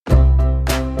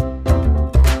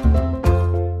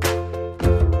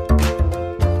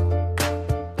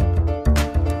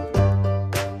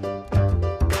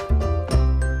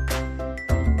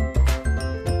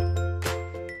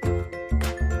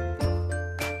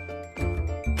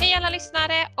Hej alla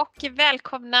lyssnare och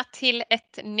välkomna till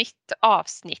ett nytt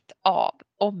avsnitt av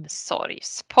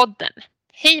Omsorgspodden.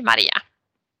 Hej Maria!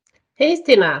 Hej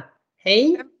Stina!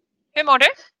 Hej! Hur mår du?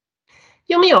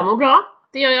 Jo men jag mår bra,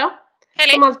 det gör jag.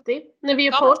 Härligt. Som alltid, när vi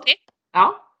gör podd. Alltid.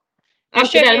 Ja. Nu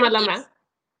alltid däremellan med.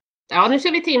 Ja, nu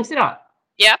kör vi Teams idag.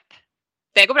 Japp,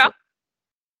 det går bra.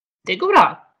 Det går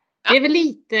bra. Ja. Det är väl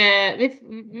lite,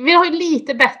 vi har ju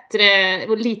lite bättre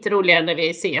och lite roligare när vi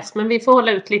ses. Men vi får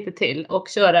hålla ut lite till och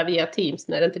köra via Teams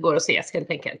när det inte går att ses helt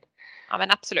enkelt. Ja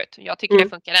men absolut, jag tycker det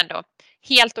funkar ändå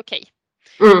helt okej.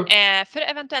 För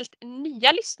eventuellt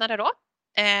nya lyssnare då,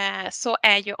 så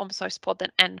är ju Omsorgspodden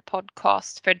en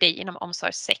podcast för dig inom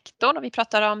omsorgssektorn. Och vi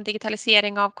pratar om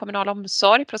digitalisering av kommunal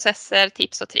omsorg, processer,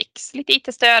 tips och tricks, lite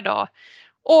IT-stöd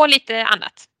och lite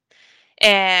annat.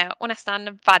 Och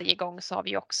nästan varje gång så har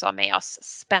vi också med oss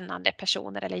spännande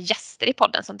personer eller gäster i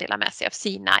podden som delar med sig av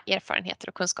sina erfarenheter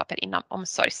och kunskaper inom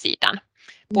omsorgssidan.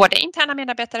 Både interna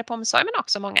medarbetare på omsorg men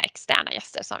också många externa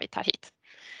gäster som vi tar hit.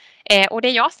 Och det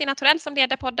är jag, Stina Torell, som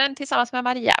leder podden tillsammans med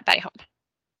Maria Bergholm.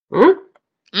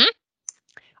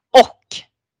 Och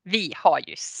vi har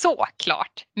ju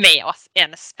såklart med oss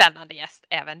en spännande gäst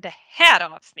även det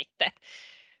här avsnittet.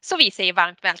 Så vi säger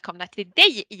varmt välkomna till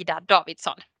dig, Ida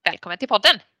Davidsson. Välkommen till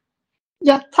podden.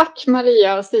 Ja, tack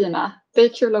Maria och Stina. Det är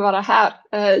kul att vara här.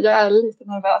 Jag är lite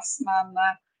nervös men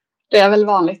det är väl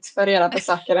vanligt för era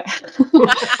besökare.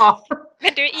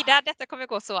 Men du Ida, detta kommer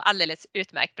gå så alldeles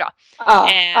utmärkt bra.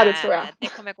 Ja, det tror jag. Det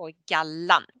kommer gå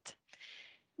galant.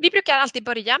 Vi brukar alltid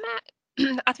börja med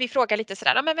att vi frågar lite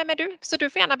sådär, men vem är du? Så du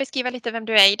får gärna beskriva lite vem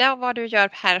du är Ida och vad du gör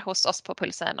här hos oss på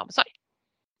Pulsen Omsorg.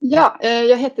 Ja,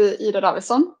 jag heter Ida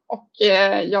Davidsson och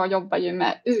jag jobbar ju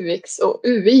med UX och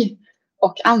UI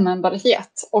och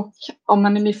användbarhet. Och om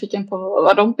man är nyfiken på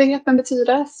vad de begreppen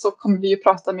betyder så kommer vi ju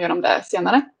prata mer om det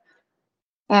senare.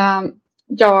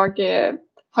 Jag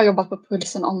har jobbat på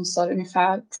Pulsen Omsorg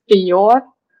ungefär 3 år.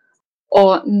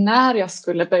 Och när jag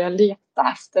skulle börja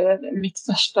leta efter mitt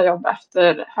första jobb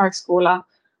efter högskola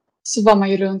så var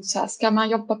man ju runt så här, ska man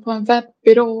jobba på en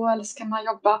webbyrå eller ska man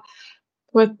jobba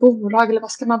på ett bolag eller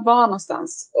vad ska man vara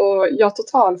någonstans? Och jag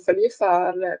totalföljer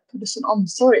för Pulsen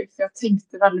Omsorg för jag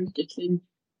tänkte väldigt mycket kring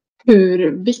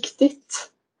hur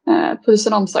viktigt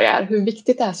Pulsen Omsorg är, hur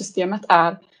viktigt det här systemet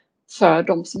är för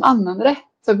de som använder det.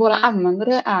 För våra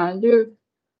användare är ju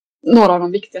några av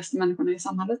de viktigaste människorna i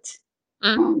samhället.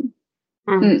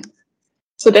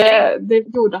 Så det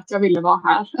gjorde att jag ville vara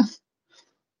här.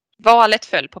 Valet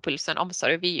föll på Pulsen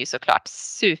Omsorg och vi är ju såklart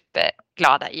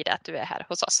superglada i det att du är här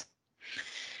hos oss.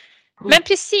 Men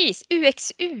precis,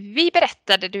 UX/UI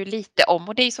berättade du lite om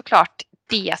och det är såklart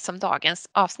det som dagens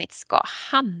avsnitt ska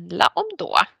handla om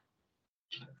då.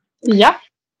 Ja.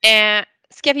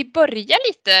 Ska vi börja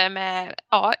lite med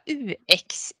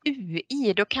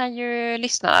UX/UI? Då kan ju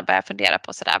lyssnarna börja fundera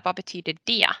på sådär, vad betyder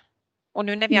det? Och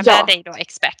nu när vi har med dig då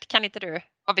expert, kan inte du,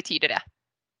 vad betyder det?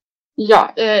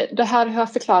 Ja, det här har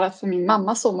jag förklarat för min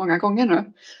mamma så många gånger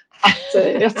nu.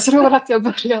 Att jag tror att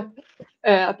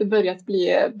att det börjat bli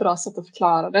ett bra sätt att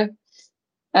förklara det.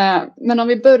 Men om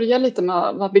vi börjar lite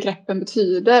med vad begreppen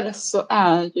betyder så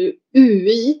är ju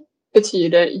UI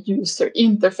betyder user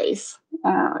interface.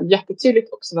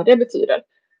 Jättetydligt också vad det betyder.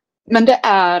 Men det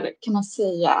är, kan man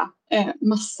säga,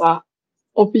 massa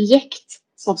objekt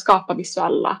som skapar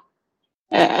visuella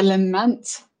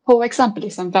element på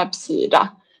exempelvis en webbsida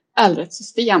eller ett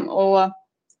system. Och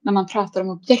när man pratar om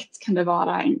objekt kan det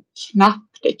vara en knapp,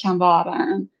 det kan vara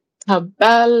en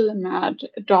tabell med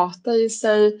data i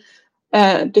sig.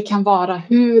 Det kan vara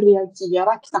hur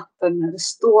reagerar knappen när du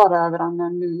står över den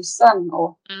med musen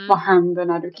och vad händer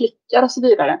när du klickar och så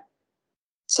vidare.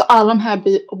 Så alla de här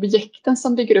objekten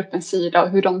som bygger upp en sida och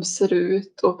hur de ser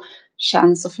ut och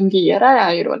känns och fungerar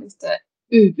är ju då lite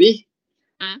UI.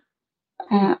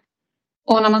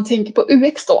 Och när man tänker på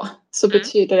UX då så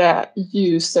betyder det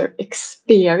user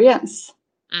experience.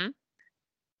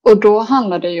 Och då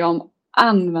handlar det ju om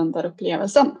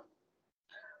användarupplevelsen.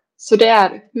 Så det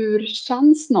är hur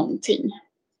känns någonting?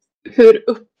 Hur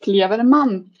upplever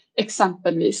man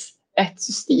exempelvis ett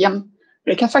system?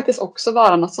 Det kan faktiskt också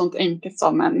vara något sånt enkelt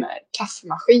som en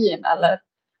kaffemaskin eller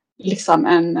liksom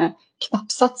en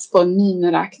knappsats på en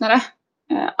miniräknare.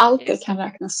 Allt det kan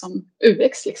räknas som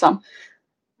UX liksom.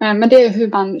 Men det är hur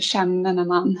man känner när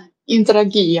man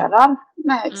interagerar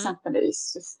med exempelvis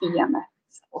systemet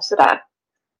och sådär.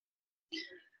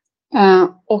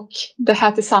 Och det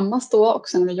här tillsammans då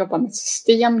också när vi jobbar med ett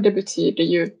system, det betyder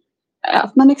ju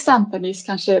att man exempelvis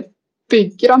kanske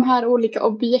bygger de här olika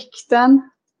objekten,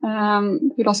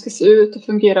 hur de ska se ut och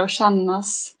fungera och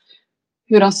kännas,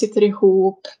 hur de sitter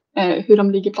ihop, hur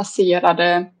de ligger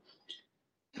placerade.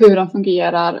 hur de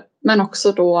fungerar, men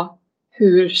också då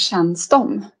hur känns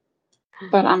de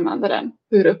för användaren?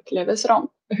 Hur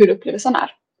upplevelsen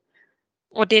är.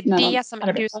 Och det är det som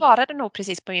du svarade nog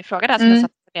precis på min fråga där som jag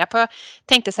satt ner på.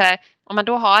 Tänkte så här, om man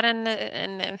då har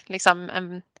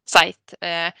en sajt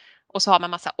och så har man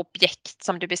massa objekt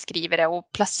som du beskriver det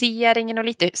och placeringen och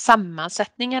lite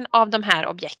sammansättningen av de här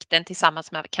objekten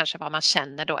tillsammans med kanske vad man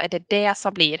känner då. Är det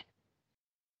som blir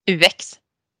UX?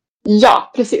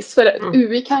 Ja, precis. För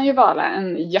UI kan ju vara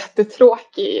en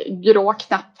jättetråkig grå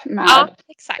knapp med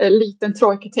liten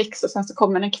tråkig text och sen så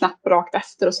kommer en knapp rakt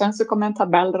efter och sen så kommer en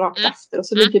tabell rakt efter och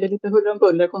så ligger det lite huller och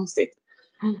buller konstigt.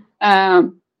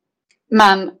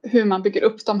 Men hur man bygger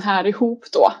upp de här ihop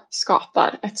då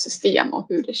skapar ett system och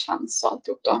hur det känns och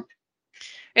alltihop då.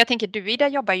 Jag tänker du Ida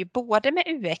jobbar ju både med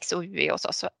UX och UI hos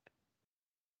oss.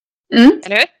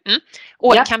 Eller hur?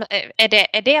 Och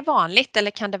är det vanligt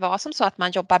eller kan det vara som så att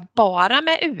man jobbar bara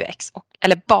med UX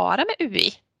eller bara med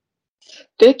UI?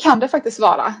 Det kan det faktiskt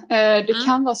vara. Det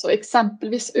kan vara så.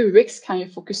 Exempelvis UX kan ju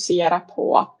fokusera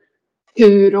på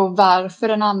hur och varför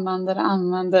en användare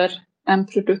använder en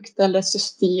produkt eller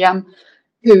system.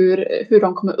 Hur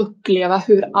de kommer uppleva,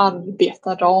 hur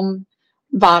arbetar de?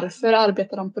 Varför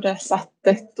arbetar de på det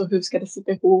sättet och hur ska det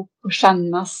sitta ihop och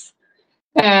kännas?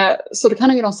 Så då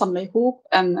kan ju de samla ihop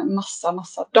en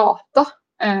massa data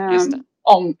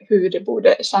om hur det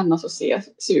borde kännas och se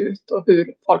ut och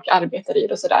hur folk arbetar i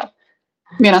det och sådär.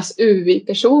 Medan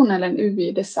UI-person eller en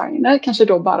UI-designer kanske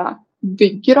då bara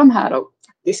bygger de här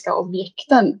faktiska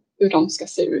objekten, hur de ska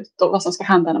se ut och vad som ska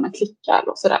hända när man klickar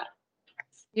och sådär.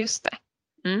 Just det.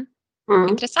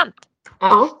 Intressant.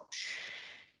 Ja.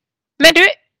 Men du,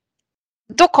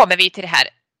 då kommer vi till det här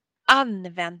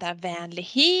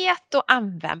användarvänlighet och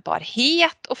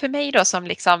användbarhet och för mig då som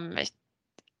liksom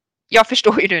jag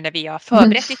förstår ju nu när vi har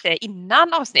förberett lite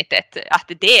innan avsnittet att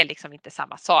det är liksom inte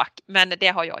samma sak, men det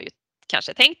har jag ju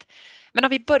kanske tänkt. Men om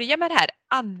vi börjar med det här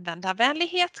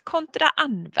användarvänlighet kontra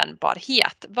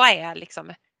användbarhet, vad är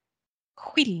liksom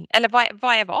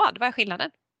vad är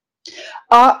skillnaden?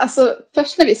 Ja, alltså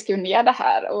först när vi skrev ner det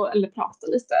här eller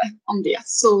pratade lite om det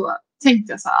så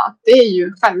tänkte jag så här att det är ju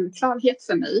en självklarhet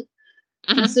för mig.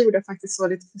 Men så gjorde jag faktiskt så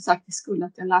lite försök i skolan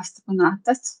att jag läste på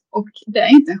nätet och det är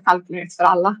inte en självklarhet för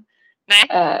alla.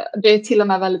 Nej. Det är till och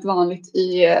med väldigt vanligt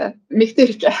i mitt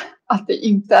yrke att det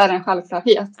inte är en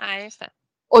självklarhet. Nej, just det.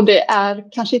 Och det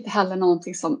är kanske inte heller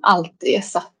någonting som alltid är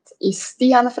satt i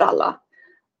sten för alla.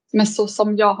 Men så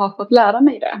som jag har fått lära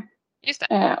mig det. Just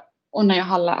det. Och när jag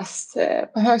har läst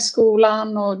på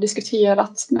högskolan och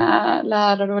diskuterat med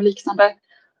lärare och liknande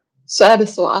så är det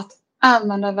så att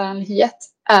användarvänlighet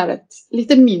är ett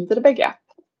lite mindre begrepp.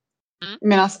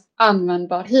 Medan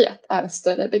användbarhet är ett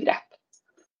större begrepp.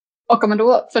 Och om man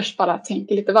då först bara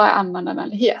tänker lite vad är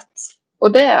användarvänlighet?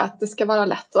 Och det är att det ska vara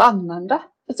lätt att använda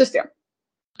ett system.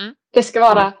 Det ska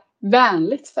vara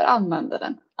vänligt för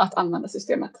användaren att använda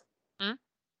systemet.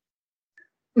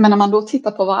 Men när man då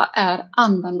tittar på vad är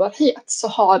användbarhet så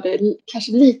har det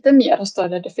kanske lite mer och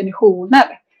större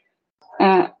definitioner.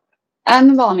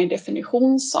 En vanlig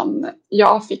definition som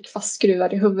jag fick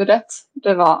fastskruvad i huvudet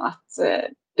det var att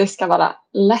det ska vara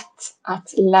lätt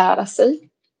att lära sig.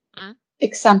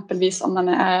 Exempelvis om man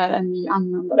är en ny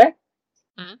användare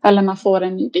eller man får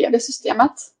en ny del i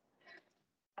systemet.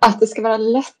 Att det ska vara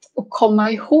lätt att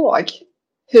komma ihåg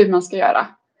hur man ska göra.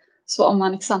 Så om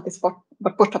man exempelvis varit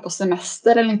borta på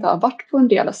semester eller inte har varit på en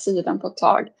del av sidan på ett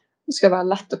tag. Det ska vara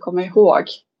lätt att komma ihåg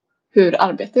hur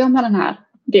arbetar jag med den här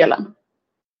delen.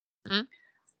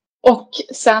 Och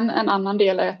sen en annan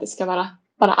del är att det ska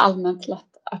vara allmänt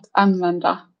lätt att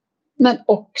använda. Men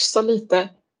också lite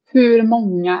hur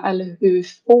många eller hur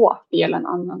få delen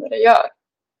användare gör.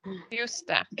 Just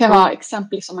det. Det kan vara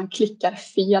exempelvis om man klickar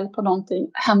fel på någonting.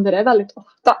 Händer det väldigt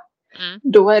ofta.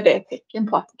 Då är det ett tecken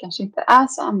på att det kanske inte är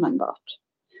så användbart.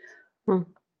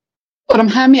 Och de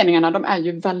här meningarna de är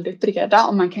ju väldigt breda.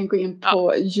 Och man kan gå in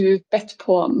på djupet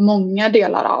på många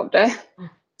delar av det.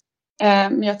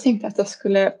 Men jag tänkte att jag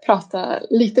skulle prata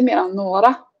lite mer om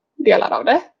några delar av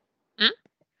det.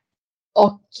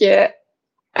 Och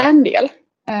en del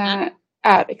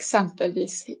är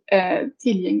exempelvis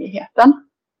tillgängligheten.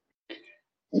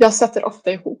 Jag sätter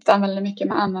ofta ihop den väldigt mycket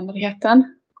med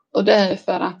användarheten. Och det är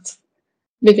för att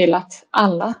vi vill att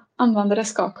alla användare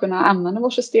ska kunna använda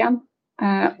vårt system.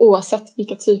 Oavsett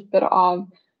vilka typer av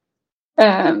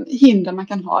hinder man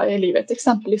kan ha i livet.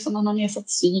 Exempelvis om man har nedsatt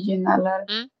syn eller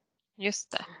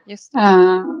Just det.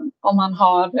 om man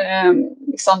har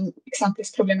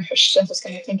exempelvis problem med hörseln så ska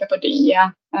ni tänka på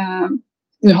det.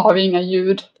 Nu har vi inga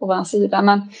ljud på vår sida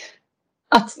men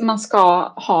att man ska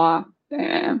ha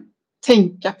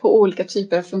tänka på olika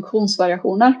typer av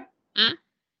funktionsvariationer. Mm.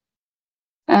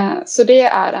 Så det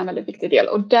är en väldigt viktig del.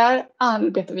 Och där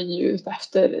arbetar vi ju ut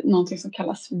efter någonting som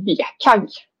kallas VKAG.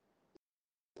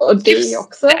 Och det är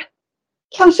också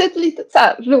kanske ett litet så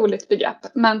här roligt begrepp.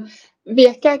 Men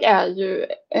VKAG är ju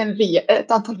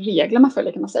ett antal regler man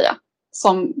följer, kan man säga.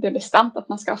 Som det är bestämt att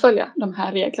man ska följa, de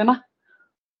här reglerna.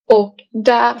 Och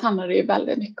där handlar det ju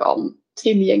väldigt mycket om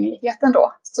tillgängligheten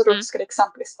då. Så då ska det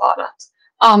exempelvis vara att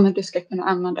men du ska kunna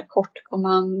använda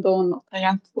kortkommandon och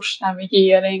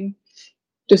tangentbordsnavigering.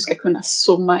 Du ska kunna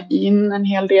zooma in en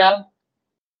hel del.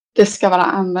 Det ska vara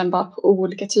användbart på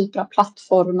olika typer av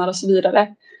plattformar och så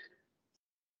vidare.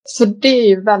 Så det är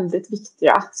ju väldigt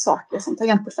viktiga saker som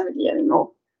tangentbordsnavigering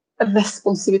och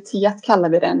responsivitet kallar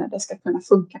vi det, när det ska kunna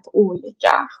funka på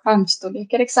olika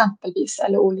skärmstorlekar exempelvis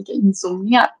eller olika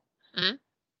inzoomningar.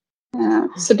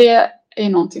 Så det är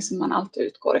någonting som man alltid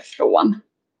utgår ifrån.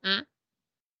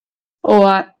 Och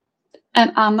en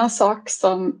annan sak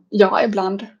som jag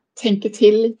ibland tänker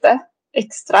till lite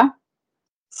extra,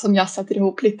 som jag sätter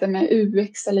ihop lite med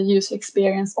UX eller user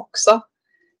experience också,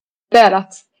 det är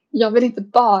att jag vill inte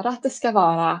bara att det ska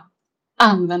vara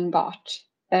användbart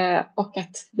och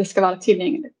att det ska vara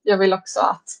tillgängligt. Jag vill också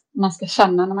att man ska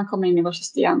känna när man kommer in i vårt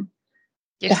system,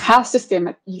 det här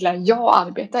systemet gillar jag att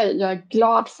arbeta i. Jag är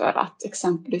glad för att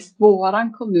exempelvis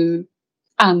våran kommun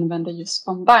använder just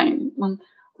Combine. Man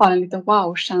har en liten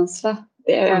wow-känsla.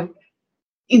 Det är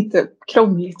inte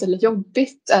krångligt eller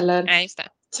jobbigt eller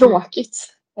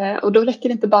tråkigt. Och då räcker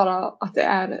det inte bara att det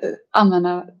är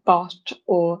användbart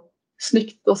och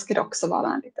snyggt. Då ska det också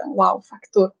vara en liten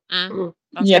wow-faktor.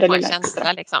 Man ska få en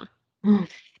känsla liksom.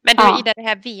 Men du, i det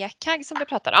här VKAG som du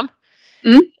pratar om.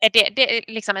 Är det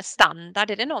liksom en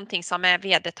standard? Är det någonting som är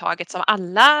vedertaget som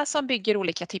alla som bygger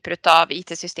olika typer av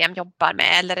IT-system jobbar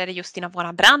med? Eller är det just inom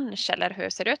vår bransch? Eller hur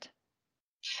ser det ut?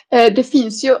 Det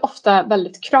finns ju ofta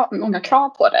väldigt många krav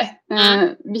på det.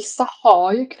 Vissa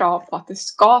har ju krav på att det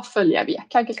ska följa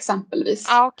VKAG exempelvis.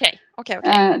 Okej.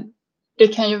 Det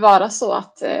kan ju vara så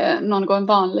att någon går en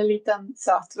vanlig liten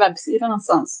söt webbsida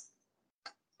någonstans.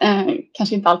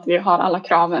 Kanske inte alltid har alla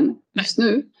kraven just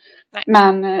nu. Nej.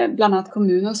 Men bland annat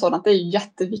kommuner och sådant, det är ju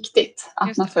jätteviktigt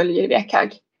att man följer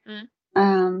VKAG.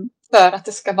 För att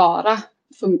det ska vara,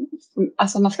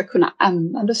 alltså man ska kunna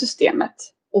använda systemet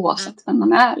oavsett vem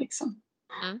man är liksom.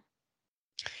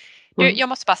 Du, jag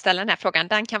måste bara ställa den här frågan,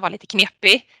 den kan vara lite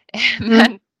knepig.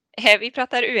 Men vi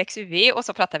pratar UX, UI och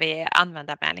så pratar vi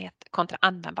användarvänlighet kontra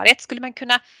användbarhet. Skulle man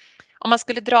kunna, om man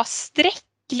skulle dra streck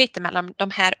lite mellan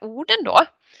de här orden då,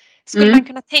 skulle man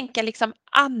kunna tänka liksom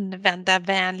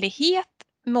användarvänlighet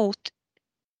mot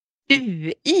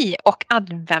UI och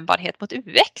användbarhet mot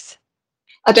UX?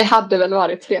 Ja, det hade väl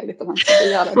varit trevligt om man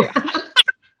skulle göra det.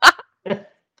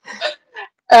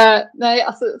 Nej,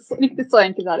 alltså riktigt så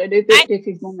enkelt är det. Det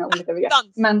finns många olika begrepp.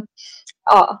 Men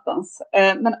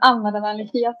men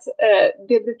användarvänlighet,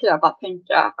 det brukar jag bara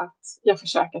tänka att jag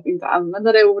försöker att inte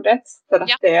använda det ordet. För att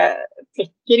det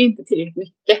täcker inte tillräckligt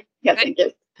mycket helt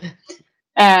enkelt.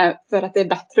 För att det är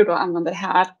bättre då att använda det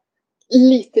här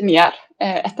lite mer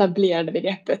etablerade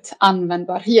begreppet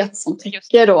användbarhet som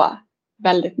täcker då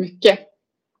väldigt mycket.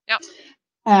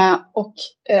 Och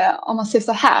om man ser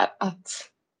så här att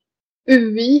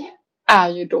UI är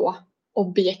ju då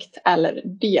objekt eller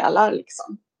delar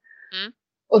liksom.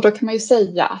 Och då kan man ju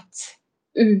säga att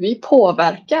UI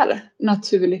påverkar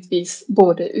naturligtvis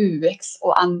både UX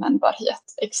och användbarhet.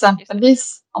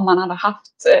 Exempelvis om man hade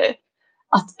haft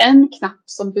att en knapp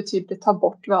som betyder ta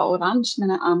bort var orange,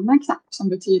 men en annan knapp som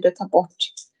betyder ta bort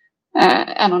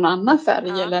någon annan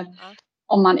färg. Eller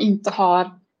om man inte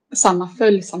har samma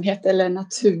följsamhet eller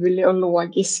naturlig och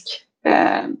logisk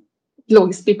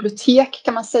bibliotek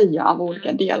kan man säga av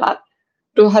olika delar.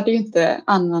 Då hade ju inte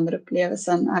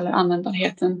användarupplevelsen eller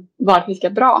användbarheten varit lika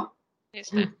bra.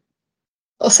 Just det.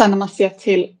 Och sen när man ser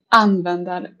till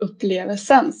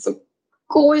användarupplevelsen så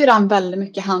går ju den väldigt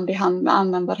mycket hand i hand med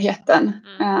användbarheten.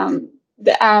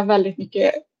 Det är väldigt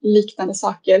mycket liknande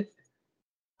saker.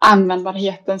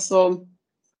 Användbarheten så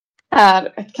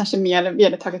är ett kanske mer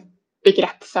vedertaget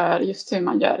begrepp för just hur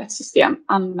man gör ett system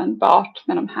användbart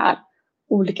med de här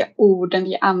olika orden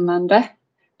vi använder.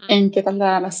 Enkelt att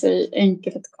lära sig,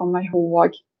 enkelt att komma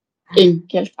ihåg,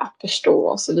 enkelt att förstå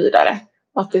och så vidare.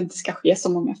 Och att det inte ska ske så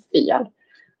många fel.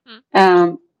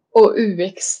 Och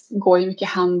UX går ju mycket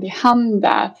hand i hand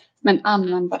där. Men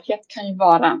användbarhet kan ju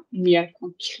vara mer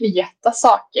konkreta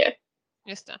saker.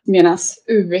 Just det. Medan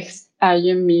UX är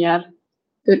ju mer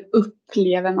hur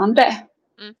upplever man det.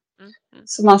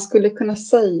 Så man skulle kunna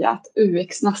säga att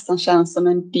UX nästan känns som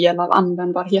en del av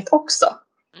användbarhet också.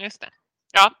 Just det.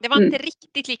 Ja, det var inte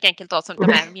riktigt lika enkelt då som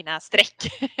de här mina streck.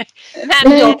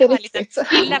 Men det var lite,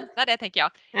 vi lämnar det tänker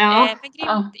jag. Ja. Men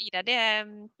grymt Ida, det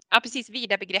är precis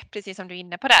vida begrepp precis som du är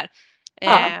inne på där.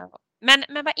 Ja. Men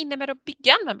vad innebär det att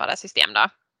bygga användbara system då?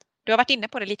 Du har varit inne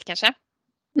på det lite kanske?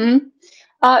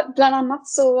 Ja, bland annat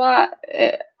så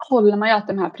håller man ju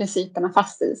alltid de här principerna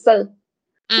fast i sig.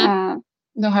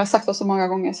 Nu har jag sagt det så många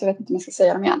gånger så jag vet inte om jag ska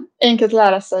säga dem igen. Enkelt att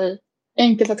lära sig,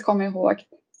 enkelt att komma ihåg.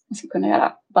 Man ska kunna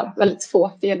göra bara väldigt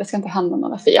få fel. Det ska inte handla om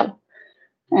några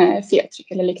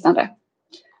feltryck eller liknande.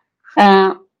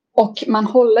 Och man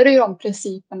håller ju de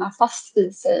principerna fast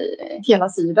i sig hela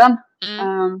tiden.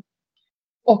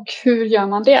 Och hur gör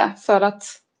man det? För att,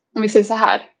 om vi säger så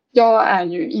här.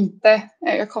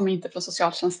 Jag kommer inte från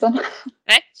socialtjänsten.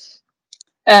 Nej.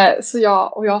 Så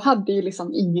jag hade ju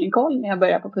liksom ingen koll när jag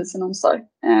började på Pulsen omsorg.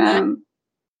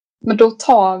 Men då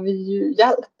tar vi ju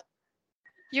hjälp.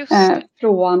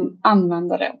 Från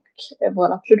användare och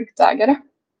våra produktägare.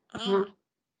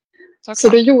 Så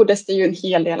då gjordes det ju en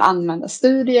hel del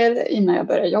användarstudier innan jag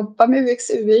började jobba med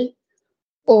UX/UI.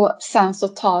 Och sen så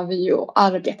tar vi ju och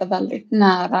arbetar väldigt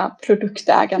nära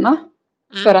produktägarna.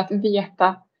 För att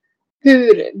veta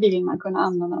hur vill man kunna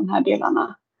använda de här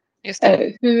delarna. Just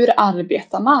det. Hur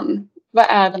arbetar man? Vad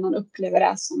är det man upplever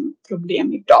är som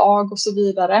problem idag och så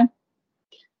vidare.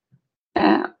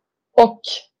 Och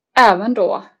även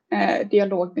då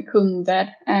dialog med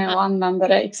kunder och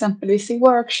användare, exempelvis i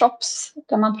workshops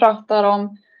där man pratar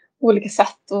om olika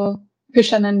sätt och hur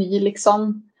känner ni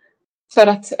liksom. För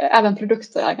att även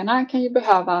produktägarna kan ju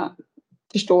behöva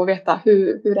förstå och veta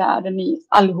hur är det ni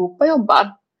allihopa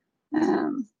jobbar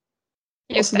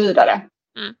och så vidare.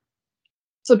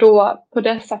 Så då på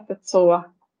det sättet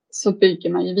så bygger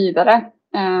man ju vidare.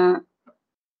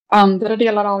 Andra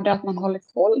delar av det är att man håller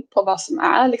koll på vad som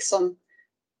är liksom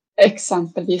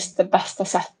exempelvis det bästa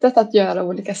sättet att göra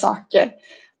olika saker.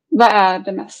 Vad är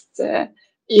det mest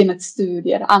enligt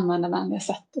studier användarvänliga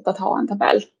sättet att ha en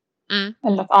tabell?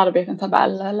 Eller att arbeta en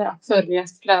tabell eller att följa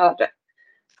ett flöde.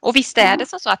 Och visst är det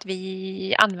så att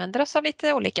vi använder oss av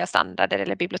lite olika standarder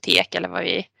eller bibliotek eller vad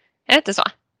vi... Är det inte så?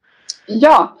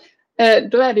 Ja,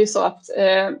 då är det ju så att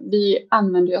vi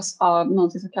använder oss av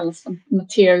något som kallas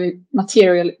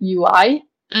Material UI.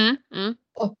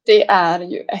 Och det är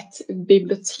ju ett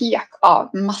bibliotek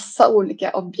av massa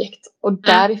olika objekt. Och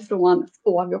därifrån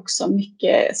får vi också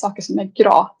mycket saker som är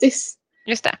gratis.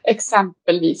 Just det.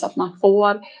 Exempelvis att man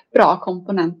får bra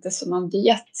komponenter som man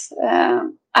vet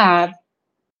är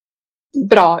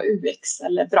bra UX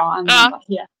eller bra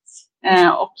användbarhet.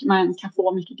 Och man kan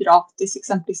få mycket gratis,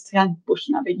 exempelvis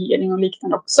tangentbordsnavigering och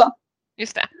liknande också.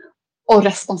 Just det. Och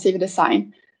responsiv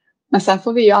design. Men sen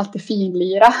får vi ju alltid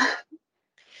finlira.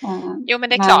 Jo, men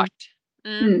det är klart.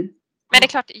 Men det är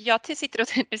klart,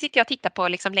 nu sitter jag och tittar på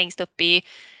liksom längst upp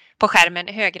på skärmen,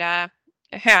 högra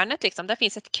hörnet liksom, där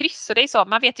finns ett kryss och det är så,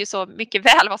 man vet ju så mycket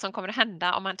väl vad som kommer att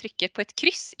hända om man trycker på ett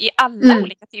kryss i alla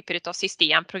olika typer av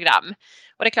system, program.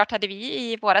 Och det är klart, hade vi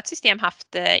i vårat system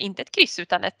haft inte ett kryss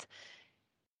utan ett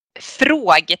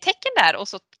frågetecken där och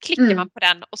så klickar man på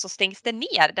den och så stängs det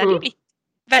ner. Det hade ju blivit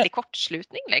väldigt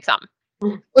kortslutning liksom.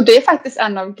 Och det är faktiskt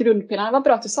en av grundpelarna, vad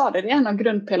bra att du sa det, det är en av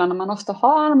grundpelarna man ofta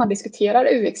har när man diskuterar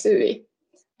UX/UI.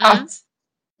 Att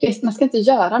man ska inte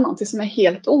göra någonting som är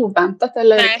helt oväntat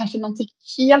eller kanske någonting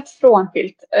helt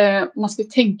frånskilt. Man ska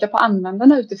tänka på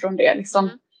användarna utifrån det. Liksom.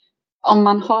 Om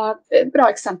man har ett bra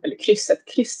exempel i krysset.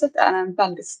 Krysset är en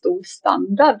väldigt stor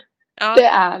standard. Ja. Det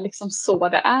är liksom så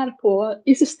det är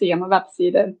i system och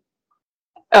webbsidor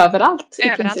överallt i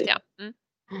princip. Ja.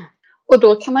 Och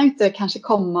då kan man inte kanske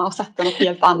komma och sätta något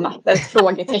helt annat. Ett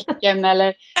frågetecken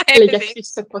eller lägga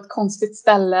krysset på ett konstigt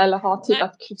ställe. Eller ha typ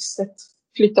att krysset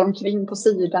flyttar omkring på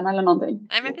sidan eller någonting.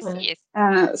 Nej, men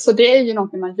precis. Så det är ju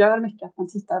någonting man gör mycket. Att man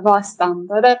tittar, vad är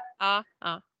standarder? Ja.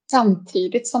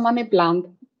 Samtidigt som man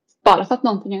ibland, bara för att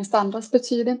någonting är en standard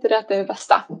betyder inte det att det är det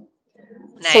bästa.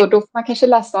 Nej. Så då får man kanske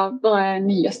läsa, vad är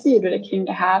nya studier kring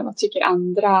det här? Vad tycker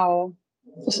andra? Och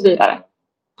så vidare.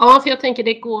 Ja, för jag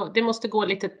tänker det måste gå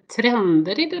lite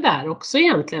trender i det där också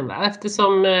egentligen. Va?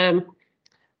 Eftersom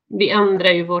vi ändrar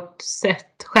ju vårt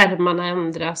sätt, skärmarna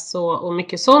ändras och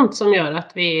mycket sånt som gör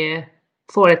att vi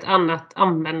får ett annat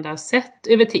användarsätt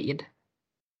över tid.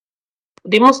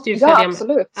 Det måste ju följa med.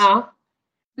 Absolut. Ja.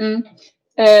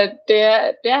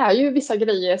 Det är ju vissa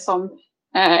grejer som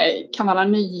kan vara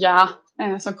nya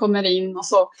som kommer in och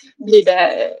så blir det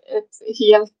ett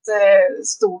helt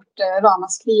stort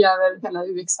ramaskri över hela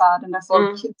UX-världen där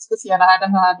folk diskuterar, är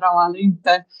det här bra eller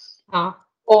inte. Ja.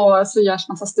 Och så görs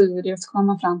massa studier och så kommer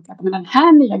man fram till att men den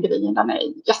här nya grejen den är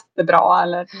jättebra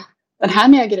eller den här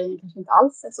nya grejen kanske inte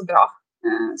alls är så bra.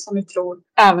 som vi tror,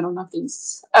 även om den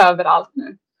finns överallt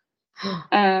nu.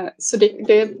 Så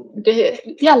det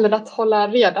gäller att hålla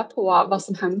reda på vad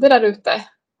som händer där ute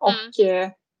och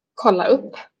kolla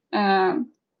upp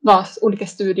vad olika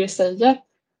studier säger.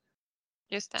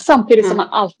 Just det. Samtidigt som man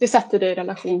alltid sätter det i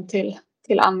relation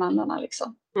till användarna.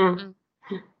 Liksom.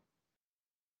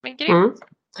 Men grymt.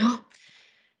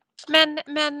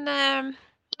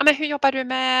 Men hur jobbar du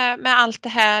med allt det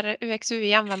här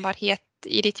UX/UI-användbarhet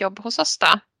i ditt jobb hos oss då?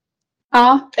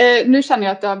 Ja, nu känner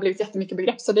jag att det har blivit jättemycket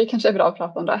begrepp, så det kanske är bra att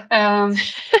prata om det.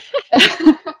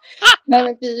 Nej,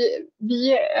 men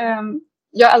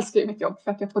jag älskar ju mitt jobb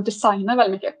för att jag får designa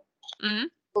väldigt mycket.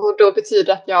 Och då betyder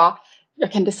det att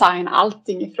jag kan designa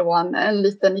allting ifrån en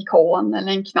liten ikon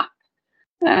eller en knapp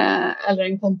eller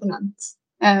en komponent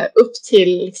upp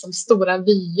till liksom stora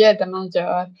vyer där man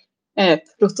gör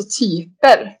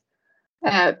prototyper.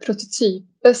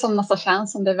 Prototyper som nästan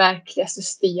känns som det verkliga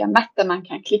systemet där man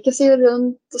kan klicka sig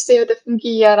runt och se hur det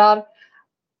fungerar.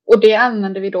 Och det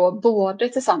använder vi då både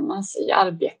tillsammans i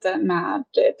arbete med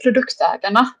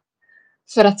produktägarna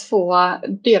för att få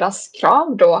deras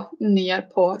krav då ner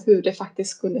på hur det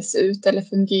faktiskt skulle se ut eller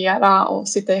fungera och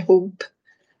sitta ihop.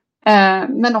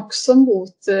 Men också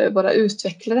mot våra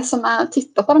utvecklare som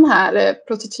tittar på de här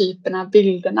prototyperna,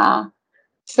 bilderna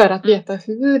för att veta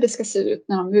hur det ska se ut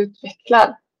när de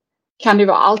utvecklar. Kan det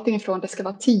vara allting ifrån det ska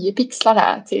vara 10 pixlar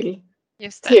här till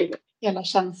hela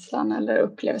känslan eller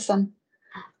upplevelsen.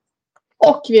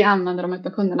 Och vi använder dem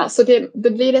med kunderna. Så det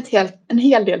blir en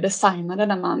hel del designade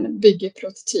när man bygger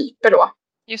prototyper då.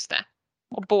 Just det.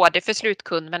 Och både för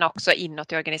slutkund men också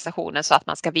inåt i organisationen så att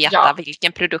man ska veta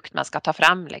vilken produkt man ska ta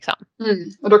fram. Liksom.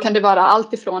 Och då kan det vara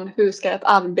allt ifrån hur ska ett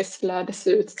arbetsflöde se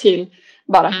ut till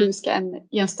bara hur ska en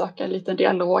enstaka liten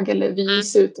dialog eller vy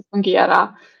se ut och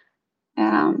fungera.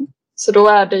 Så då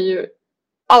är det ju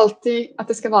alltid att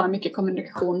det ska vara mycket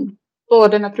kommunikation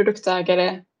både med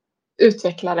produktägare,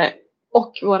 utvecklare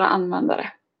och våra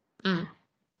användare.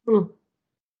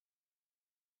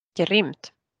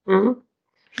 Grymt.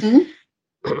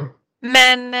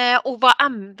 Men och vad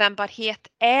användbarhet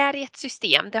är i ett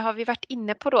system, det har vi varit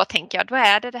inne på då tänker jag. Då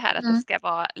är det här att det ska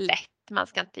vara lätt, man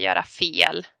ska inte göra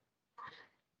fel.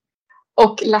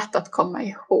 Och lätt att komma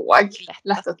ihåg.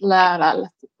 Lätt att lära,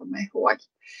 lätt att komma ihåg.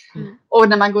 Och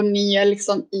när man går ner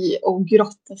liksom i och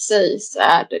grottar sig så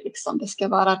är det liksom, det ska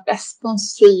vara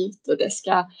responsivt och det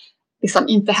ska liksom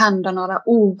inte hända några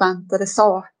oväntade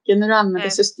saker när du använder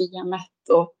systemet.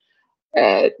 Och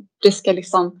det ska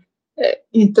liksom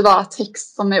inte vara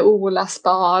text som är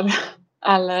oläsbar.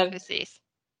 Eller,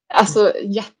 alltså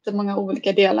jättemånga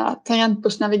olika delar.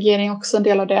 Tangentbordsnavigering är också en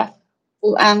del av det.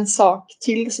 Och en sak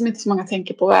till som inte så många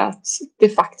tänker på är att det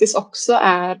faktiskt också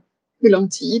är hur lång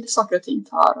tid saker och ting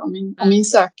tar. Om min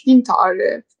sökning tar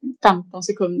 15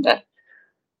 sekunder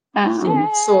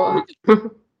så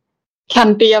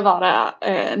kan det vara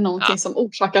någonting som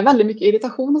orsakar väldigt mycket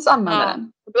irritation hos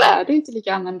användaren. Och då är det inte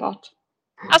lika användbart.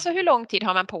 Alltså hur lång tid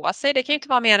har man på sig? Det kan ju inte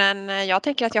vara mer än, jag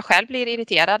tänker att jag själv blir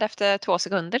irriterad efter 2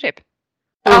 sekunder typ.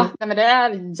 Ja, men det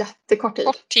är jättekort tid.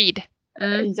 Kort tid.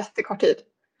 Jättekort tid.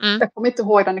 Jag kommer inte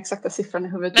ihåg den exakta siffran i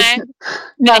huvudet just nu.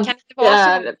 Men det kan inte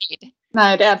vara så lång tid.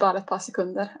 Nej, det är bara ett par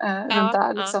sekunder runt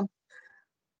där liksom.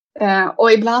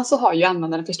 Och ibland så har ju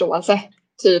användaren förståelse.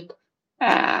 Typ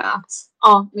att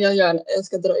jag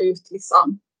ska dra ut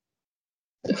liksom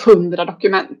 100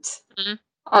 dokument.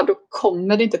 Ja, då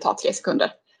kommer det inte ta 3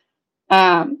 sekunder.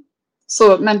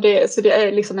 Så det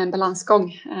är liksom en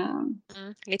balansgång.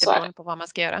 Lite beroende på vad man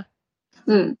ska göra.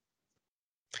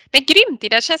 Men grymt,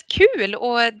 det känns kul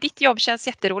och ditt jobb känns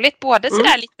jätteroligt. Både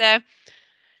sådär lite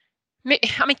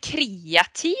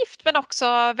kreativt men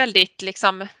också väldigt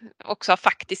liksom också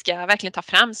faktiska, verkligen ta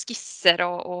fram skisser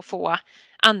och få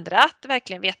andra att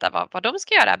verkligen veta vad de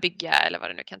ska göra, bygga eller vad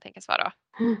det nu kan tänkas vara.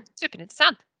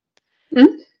 Superintressant.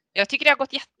 Jag tycker det har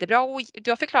gått jättebra och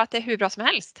du har förklarat det hur bra som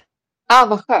helst. Ja,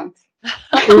 vad skönt.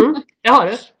 Jag har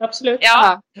det, absolut.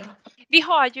 Ja. Vi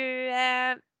har ju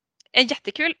en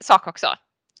jättekul sak också.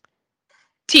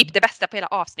 Typ det bästa på hela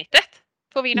avsnittet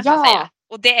får vi nästan säga.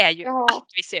 Och det är ju att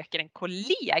vi söker en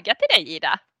kollega till dig,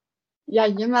 Ida.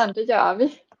 Jajamän, det gör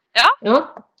vi.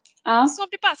 Ja. Så om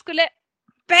du bara skulle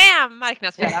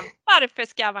marknadsföra, varför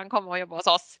ska man komma och jobba hos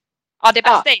oss? Ja, det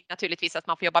bästa är naturligtvis att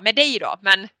man får jobba med dig då.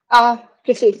 Men... Ja,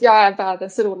 precis. Jag är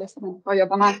världens roligaste människa att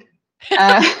jobba med.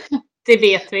 Det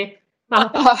vet vi.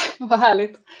 Ja, vad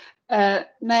härligt.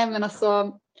 Nej, men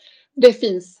alltså det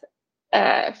finns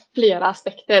flera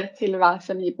aspekter till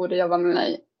varför ni borde jobba med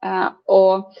mig.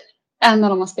 Och en av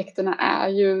de aspekterna är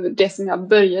ju det som jag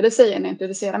började säga när jag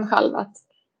introducerade mig själv. Att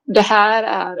det här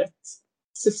är ett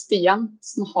system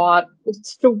som har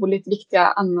otroligt viktiga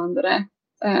användare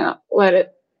och är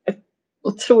ett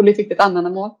otroligt viktigt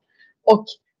användarmål. Och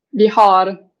vi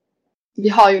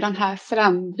har ju den här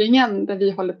förändringen där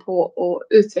vi håller på att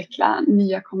utveckla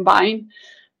nya Combine.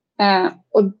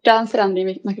 Och den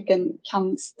förändringen man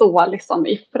kan stå liksom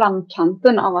i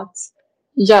framkanten av att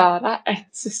göra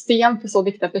ett system för så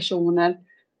viktiga personer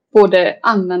både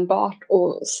användbart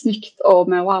och snyggt och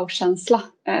med wow-känsla.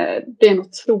 Det är en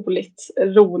otroligt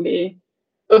rolig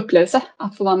upplevelse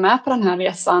att få vara med på den här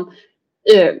resan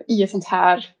i ett sånt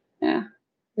här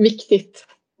viktigt,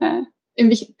 en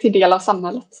viktig del av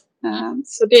samhället.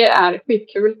 Så det är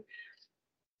skitkul.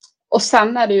 Och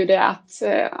sen är det ju det att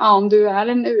om du är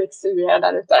en UX-UX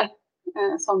där ute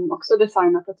som också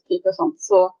designar prototyper och sånt,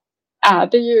 så är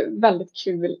det ju väldigt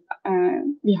kul.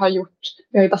 Vi har ju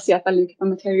baserat väldigt mycket på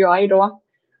Material AI då.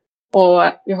 Och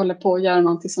vi håller på att göra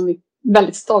någonting som vi är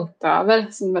väldigt stolta över,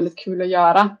 som är väldigt kul att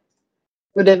göra.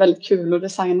 Och det är väldigt kul att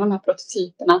designa de här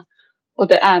prototyperna. Och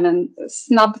det är en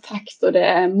snabb takt och det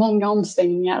är många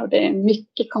omstängningar och det är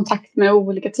mycket kontakt med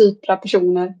olika typer av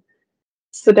personer.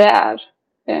 Så det är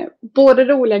både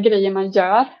roliga grejer man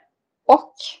gör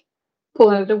och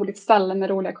på ett roligt ställe med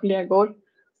roliga kollegor.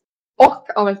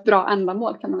 Och av ett bra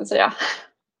ändamål kan man väl säga.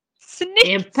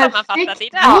 Snyggt sammanfattat i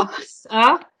det.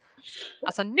 Ja.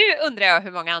 Alltså nu undrar jag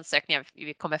hur många ansökningar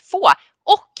vi kommer få.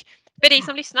 Och för dig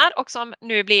som lyssnar och som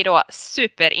nu blir då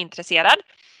superintresserad,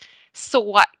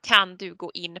 så kan du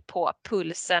gå in på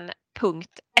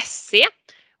pulsen.se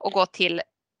och gå till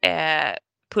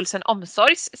Pulsen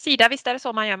Omsorgs sida. Visst är det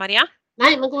så man gör, Maria?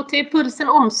 Nej, men gå till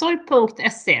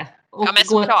pulsenomsorg.se och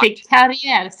gå till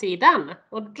karriärsidan.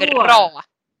 Och då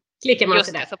klickar man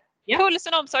till det. Så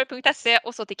pulsenomsorg.se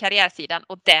och så till karriärsidan,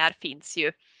 och där finns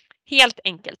ju helt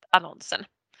enkelt annonsen.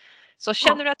 Så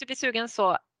känner du att du blir sugen,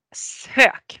 så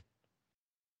sök.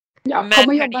 Ja, kom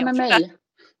och jobba med mig.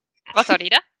 Vad sa du,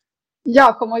 Ida?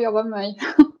 Ja, kom och jobba med mig.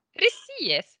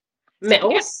 Precis. Med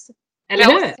oss. Eller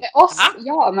hur? Med oss.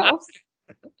 Ja, med oss.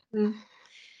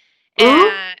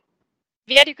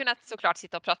 Vi hade ju kunnat såklart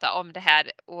sitta och prata om det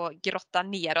här och grotta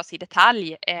ner oss i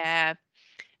detalj.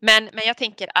 Men jag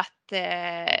tänker att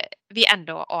vi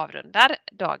ändå avrundar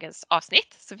dagens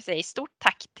avsnitt. Så vi säger stort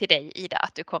tack till dig, Ida,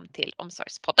 att du kom till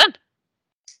Omsorgspodden.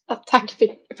 Ja, tack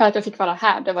för att jag fick vara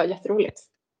här. Det var jätteroligt.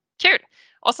 Kul.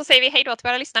 Och så säger vi hej då till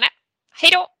våra lyssnare.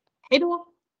 Hej då! Hej då!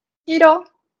 Hej då!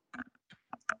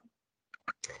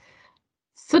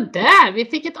 Sådär, vi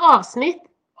fick ett avsnitt.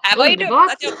 Det var ju dumt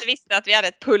att jag inte visste att vi hade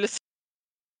ett puls.